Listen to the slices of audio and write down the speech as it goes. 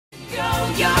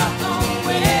your own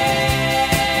way.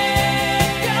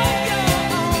 Go your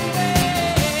own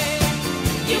way.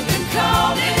 You can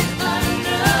call it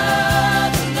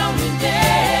another lonely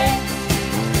day.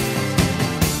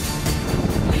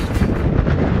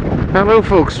 Hello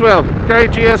folks, well, Gary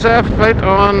GSF out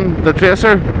on the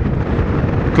Tracer,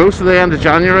 close to the end of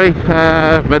January,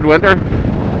 midwinter.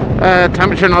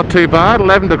 Temperature not too bad,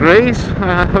 11 degrees,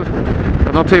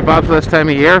 not too bad for this time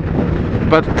of year,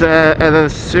 but it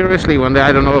is seriously windy.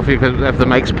 I don't know if the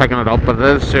mic's picking it up, but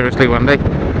it is seriously windy.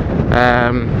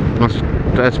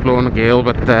 It's blowing a gale,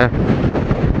 but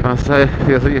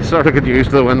you sort of get used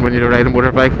to the wind when you ride a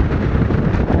motorbike.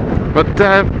 But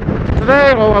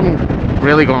today all I'm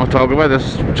really going to talk about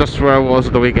is just where I was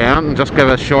at the weekend, and just give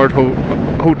a short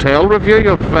hotel review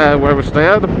of where we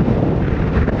stayed.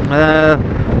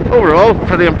 Overall,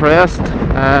 pretty impressed.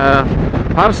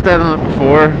 I've stayed in it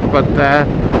before, but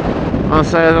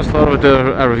honestly, I just thought I would do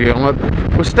a review on it.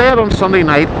 We stayed on Sunday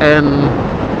night in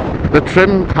the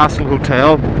Trim Castle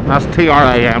Hotel. That's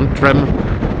Trim, Trim,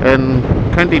 in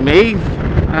County Meath,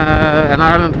 in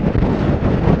Ireland.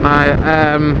 Now,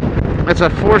 it's a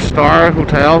 4-star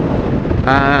hotel,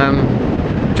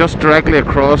 just directly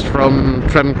across from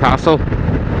Trim Castle.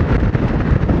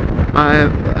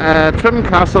 Trim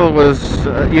Castle was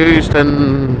used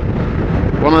in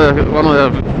one of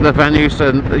the venues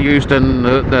used in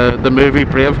the movie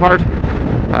Braveheart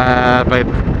by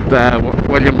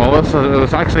William Wallace. It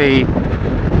was actually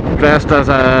dressed as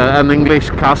an English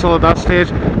castle at that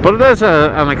stage, but it is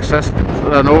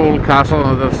an old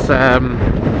castle that's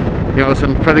it's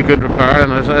in pretty good repair,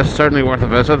 and it's certainly worth a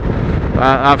visit.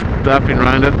 I've been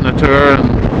around it in a tour,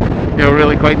 and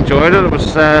really quite enjoyed it. It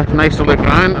was nice to look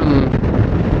around, and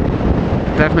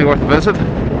definitely worth a visit.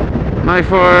 Now,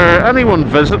 for anyone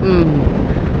visiting,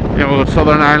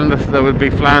 Southern Ireland that would be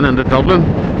flying into Dublin,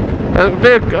 it would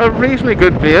be a reasonably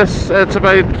good base. It's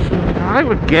about, I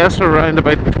would guess, around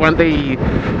about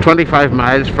 20-25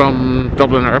 miles from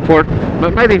Dublin Airport.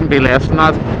 It might even be less than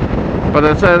that, but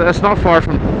it's not far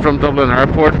from Dublin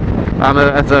Airport, and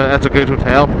it's a good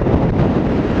hotel.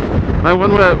 Now,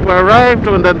 when we arrived,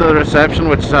 we went into the reception,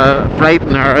 which is bright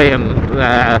and airy and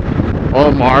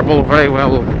all marble, very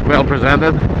well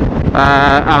presented,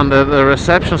 and the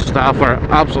reception staff were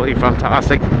absolutely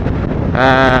fantastic,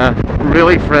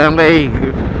 really friendly,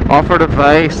 offered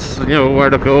advice,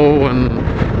 where to go, and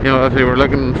if you were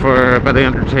looking for a bit of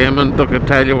entertainment, they could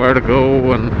tell you where to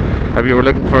go, and if you were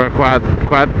looking for a quiet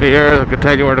beer, they could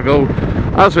tell you where to go.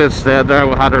 As we had stayed there,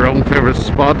 we had our own favourite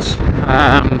spots.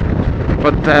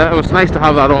 But it was nice to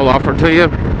have that all offered to you.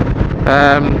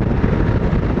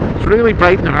 It's really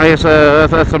bright and airy. It's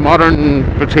a modern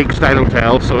boutique style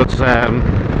hotel, so it's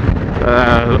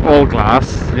all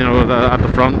glass, at the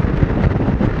front.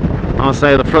 I'll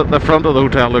say the front of the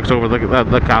hotel looks over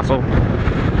the castle.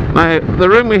 Now, the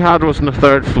room we had was on the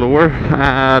 3rd floor,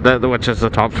 which is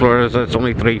the top floor. It's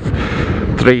only three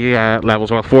levels,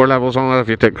 well, 4 levels on it if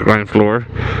you take the ground floor,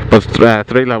 but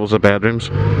 3 levels of bedrooms.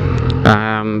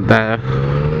 And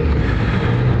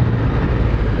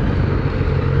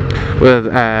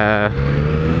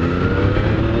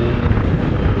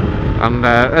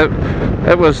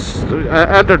it was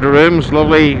entered the room. It was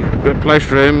lovely, plush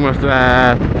room with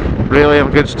really in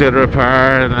good state of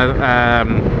repair, and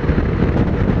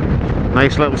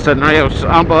nice little sitting area. It was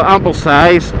ample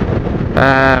size,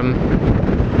 and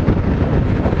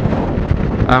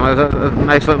a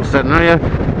nice little sitting area.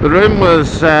 The room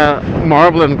was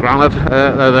marble and granite.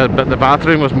 The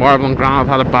bathroom was marble and granite,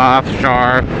 had a bath,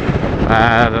 shower,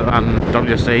 and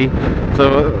WC.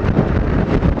 So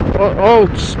all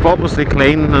spotlessly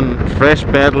clean and fresh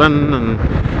bed linen, and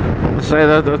say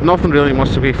that there's nothing really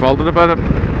much to be faulted about it.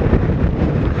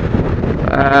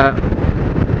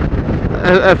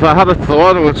 If I had a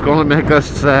thought I was going to make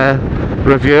this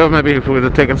review, maybe if we would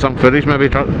have taken some footage, maybe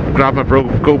grab my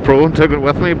GoPro and took it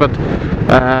with me, but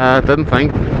didn't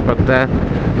think. But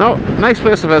no, nice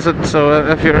place to visit. So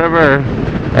if you're ever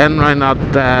in around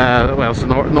that, well, it's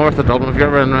north of Dublin, if you're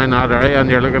ever in around that area and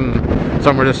you're looking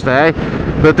somewhere to stay,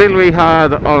 the deal we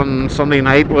had on Sunday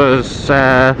night was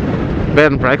bed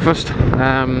and breakfast.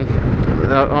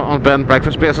 On bed and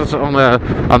breakfast basis on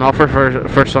an offer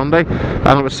for Sunday,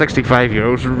 and it was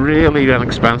 €65, really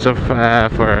inexpensive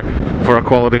for a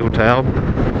quality hotel.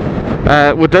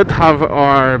 We did have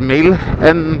our meal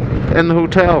in the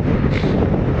hotel.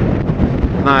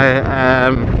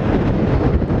 Now,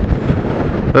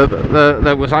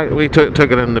 we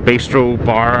took it in the bistro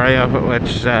bar area,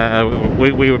 which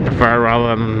we would prefer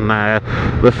rather than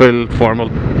the full formal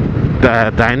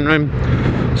dining room.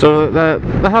 So they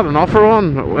had an offer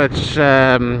on, which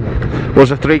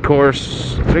was a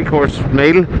three-course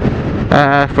meal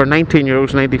for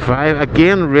 €19.95.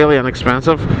 Again, really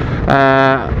inexpensive.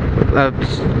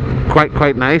 That's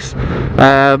quite nice.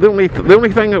 The only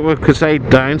thing that we could say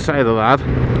downside of that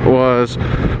was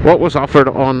what was offered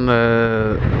on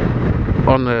the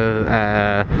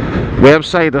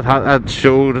website. It had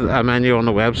showed a menu on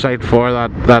the website for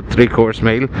that three-course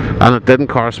meal, and it didn't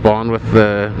correspond with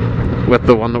the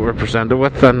one that we're presented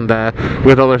with, and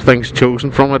with other things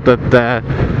chosen from it that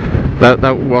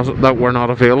were not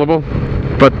available.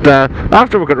 But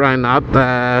after we got around that,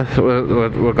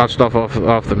 we got stuff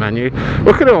off the menu.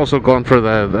 We could have also gone for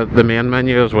the main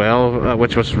menu as well,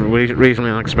 which was reasonably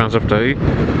inexpensive too.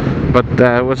 But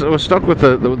was stuck with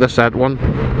the set one.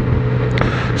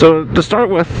 So to start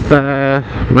with,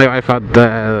 my wife had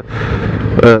the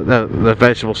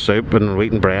vegetable soup and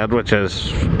wheaten bread, which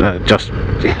is just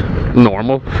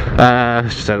normal.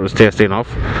 She said it was tasty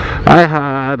enough. I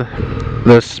had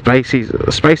the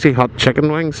spicy hot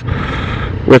chicken wings,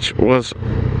 which was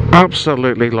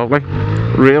absolutely lovely,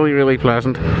 really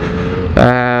pleasant.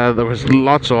 There was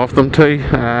lots of them too,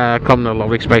 come in a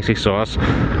lovely spicy sauce,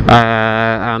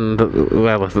 and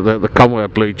well, they come with a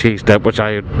blue cheese dip, which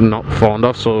I'm not fond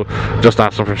of, so just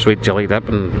asked them for sweet chili dip,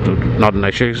 and not an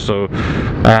issue. So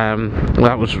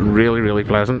that was really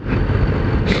pleasant.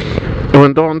 I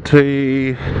went on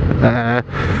to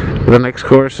the next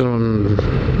course, and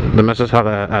the missus had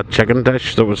a chicken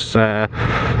dish that was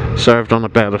served on a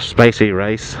bed of spicy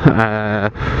rice,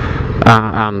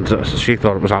 and she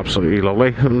thought it was absolutely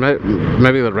lovely.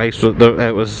 Maybe the rice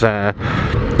was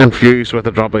infused with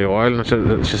a drop of oil,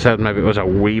 and she said maybe it was a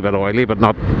wee bit oily, but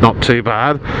not too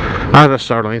bad. I had a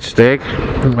sirloin steak,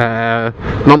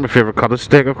 not my favourite cut of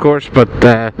steak, of course, but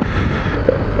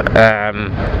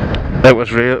it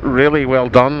was really well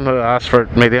done. I asked for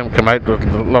medium, come out with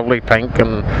lovely pink,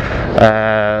 and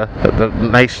the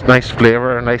nice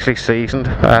flavour, nicely seasoned.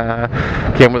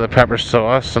 Came with a pepper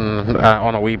sauce and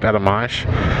on a wee bit of mash.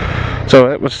 So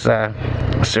it was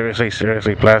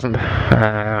seriously pleasant,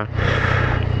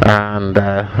 and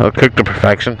cooked to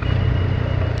perfection.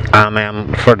 And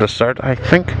then for dessert, I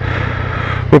think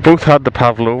we both had the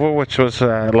pavlova, which was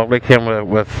lovely. Came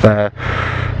with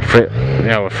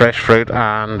fresh fruit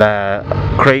and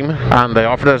cream, and they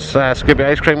offered us Scooby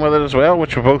ice cream with it as well,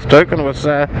 which we both took, and it was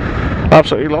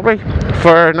absolutely lovely.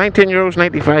 For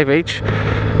 €19.95 each,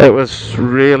 it was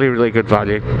really good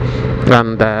value,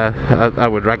 and I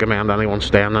would recommend anyone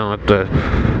staying on it to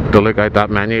look out that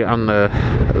menu. And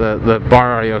the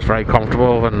bar area was very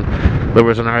comfortable, and there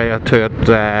was an area to it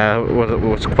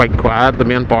was quite quiet. The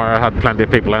main bar had plenty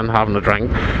of people in having a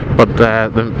drink, but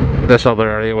this other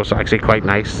area was actually quite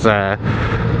nice.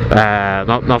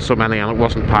 Not so many, and it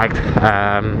wasn't packed,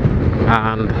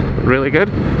 and really good.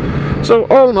 So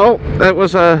all in all, it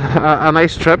was a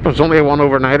nice trip. It was only a one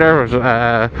overnighter. It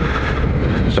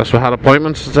was just we had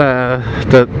appointments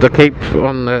to keep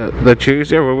on the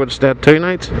Tuesday. We would stay 2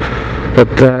 nights, but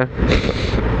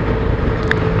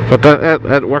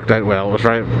it worked out well. It was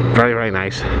very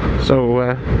nice.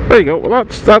 So there you go. Well,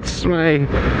 that's my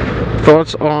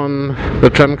thoughts on the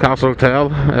Trim Castle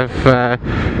Hotel. If you're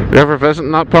ever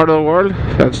visiting that part of the world,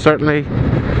 it's certainly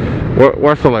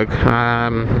worth a look.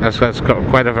 It's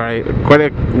quite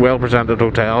a well presented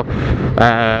hotel,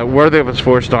 worthy of its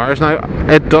 4 stars. Now,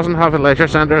 it doesn't have a leisure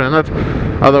centre in it,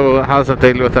 although it has a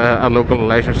deal with a local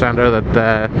leisure centre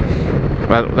that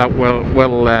will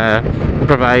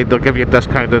provide. They'll give you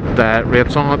discounted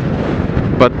rates on it,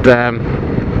 but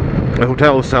the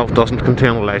hotel itself doesn't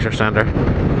contain a leisure centre.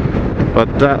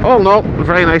 But all in all, a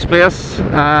very nice place,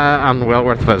 and well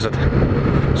worth a visit.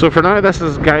 So for now, this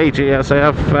is Gary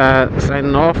GSF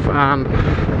signing off, and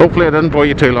hopefully I didn't bore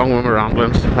you too long with my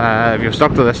ramblings. If you've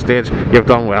stuck to this stage, you've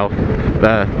done well.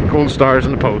 The gold stars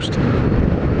in the post.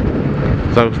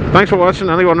 So thanks for watching.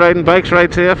 Anyone riding bikes,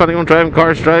 ride safe. Anyone driving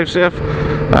cars, drive safe.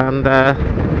 And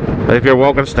if you're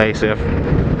walking, stay safe.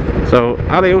 So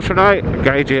adios for now.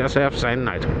 Gary GSF signing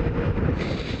out.